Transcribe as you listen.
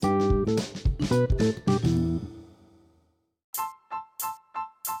Hello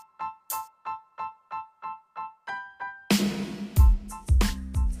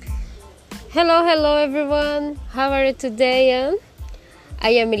everyone. How are you today? I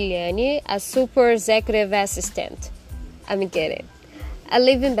am Eliane, a super executive assistant. I'm kidding. I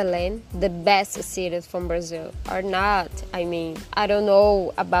live in Belém, the best city from Brazil. Or not. I don't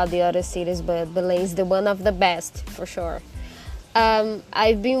know about the other cities, but Belém is the one of the best, for sure.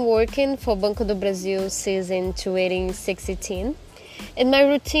 I've been working for Banco do Brasil since 2016, and my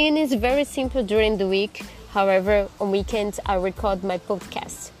routine is very simple during the week. However, on weekends, I record my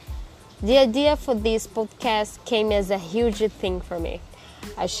podcast. The idea for this podcast came as a huge thing for me.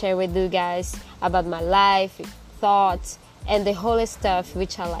 I share with you guys about my life, thoughts, and the whole stuff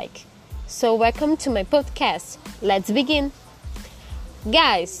which I like. So welcome to my podcast. Let's begin.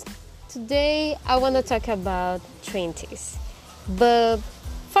 Guys, today I want to talk about 20s. But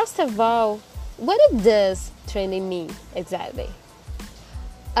first of all, what does trending mean exactly?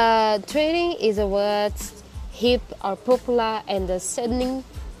 Trending is a word hip or popular and a sudden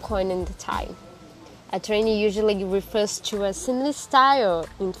point in the time. A trend usually refers to a single style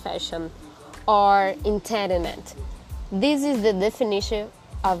in fashion or entertainment. This is the definition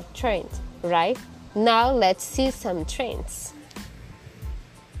of trend, right? Now let's see some trends.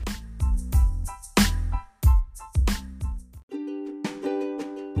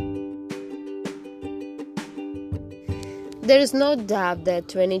 There is no doubt that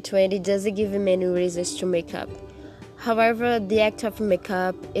 2020 doesn't give you many reasons to make up. However, the act of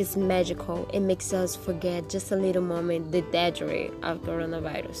makeup is magical. It makes us forget just a little moment the danger of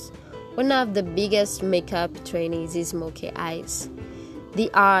coronavirus. One of the biggest makeup trends is smoky eyes. The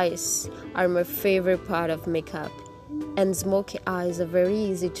eyes are my favorite part of makeup, and smoky eyes are very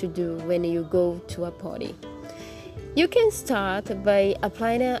easy to do when you go to a party. You can start by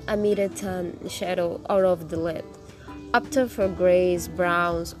applying a medium shadow all over the lid, opting for grays,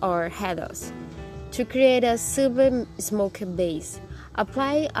 browns, or halos. To create a silver smoky base,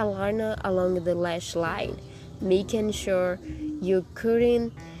 apply a liner along the lash line, making sure you're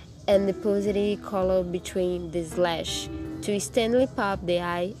cutting and depositing color between the lash to instantly pop the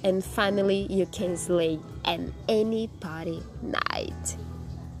eye, and finally you can slay an any party night.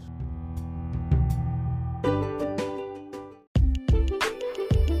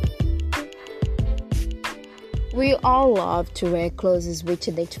 We all love to wear clothes which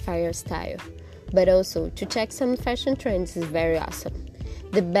identify our style, but also to check some fashion trends is very awesome.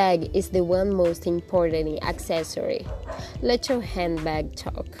 The bag is the one most important accessory. Let your handbag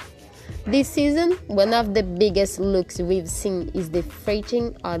talk. This season, one of the biggest looks we've seen is the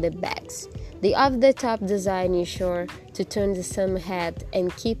freighting of the bags. The off-the-top design is sure to turn the sun head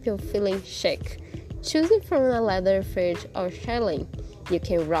and keep you feeling chic. Choosing from a leather fridge or shelling, you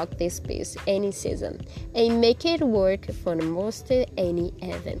can rock this piece any season and make it work for most any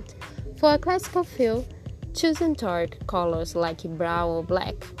event. For a classical feel, choosing dark colors like brown or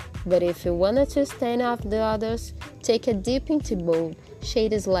black. But if you wanted to stand off the others, take a dip into bold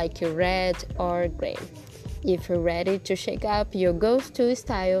shades like red or green. If you're ready to shake up your go-to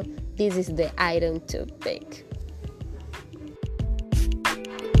style, this is the item to pick.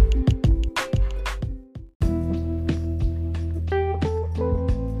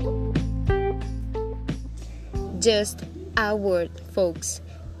 Just a word, folks.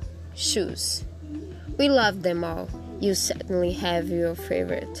 Shoes. We love them all. You certainly have your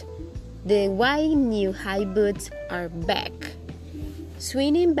favorite. The white new high boots are back.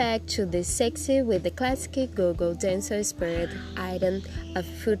 Swinging back to the sexy with the classic go-go dancer-inspired item of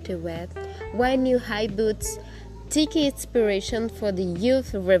footwear, white new high boots take inspiration for the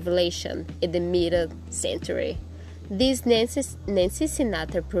youth revelation in the mid-century. This Nancy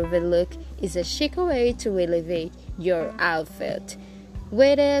Sinatra proved look is a chic way to elevate your outfit.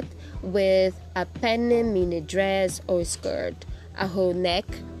 Wear it with a patent mini dress or skirt, a whole neck,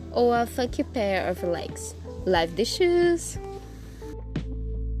 or a funky pair of legs. Love the shoes!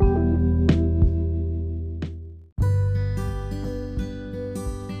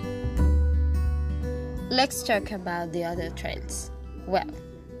 Let's talk about the other trends. Well,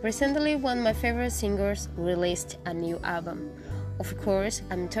 recently one of my favorite singers released a new album. Of course,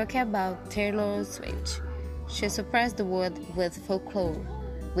 I'm talking about Taylor Swift. She surprised the world with Folklore,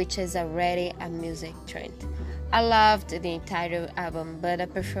 which is already a music trend. I loved the entire album, but I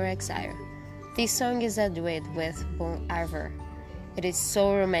prefer Exile. This song is a duet with Bon Iver. It is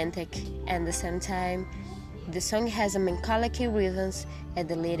so romantic, and at the same time, the song has a melancholic rhythms and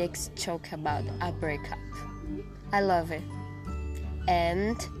the lyrics talk about a breakup. I love it,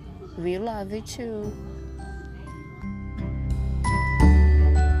 and we love it too.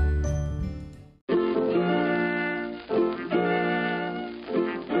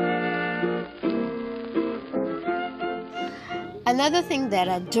 Another thing that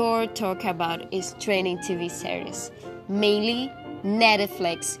I adore talk about is trending TV series, mainly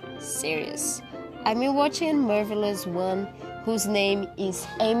Netflix series. I've been watching Marvelous One, whose name is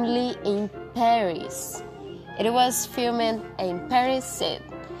Emily in Paris. It was filmed in Paris,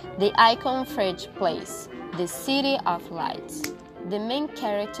 the icon French place, the city of lights. The main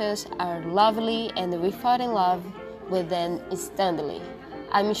characters are lovely and we fall in love with them instantly.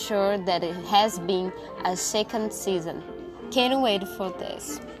 I'm sure that it has been a second season. Can't wait for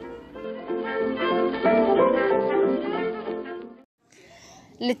this.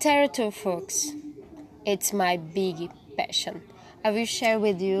 Literature, folks. It's my big passion. I will share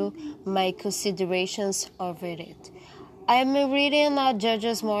with you my considerations over it. I am reading a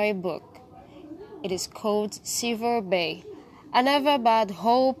George Moore book. It is called Silver Bay, a novel about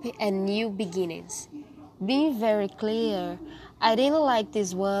hope and new beginnings. Being very clear, I didn't like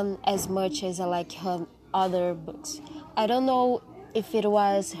this one as much as I like her other books. I don't know if it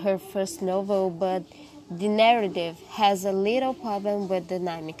was her first novel, but the narrative has a little problem with the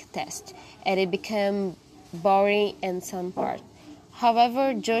dynamic test, and it became boring in some part.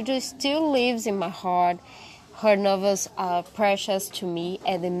 However, Jojo still lives in my heart. Her novels are precious to me,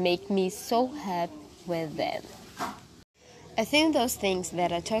 and they make me so happy with them. I think those things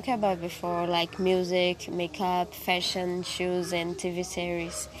that I talked about before, like music, makeup, fashion, shoes, and TV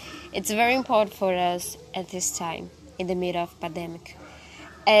series, it's very important for us at this time, in the middle of pandemic.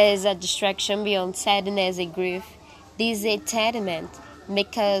 As a distraction beyond sadness and grief, this entertainment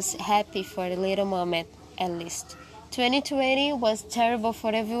makes us happy for a little moment, at least. 2020 was terrible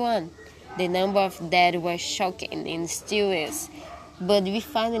for everyone. The number of dead was shocking and still is, but we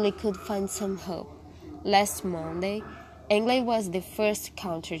finally could find some hope. Last Monday, England was the first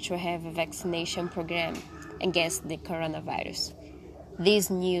country to have a vaccination program against the coronavirus. This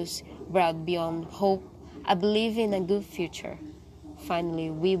news brought beyond hope a belief in a good future. Finally,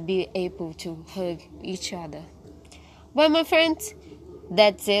 we'll be able to hug each other. Well, my friends,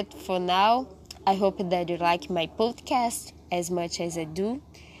 that's it for now. I hope that you like my podcast as much as I do.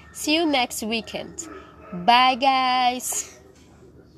 See you next weekend. Bye, guys.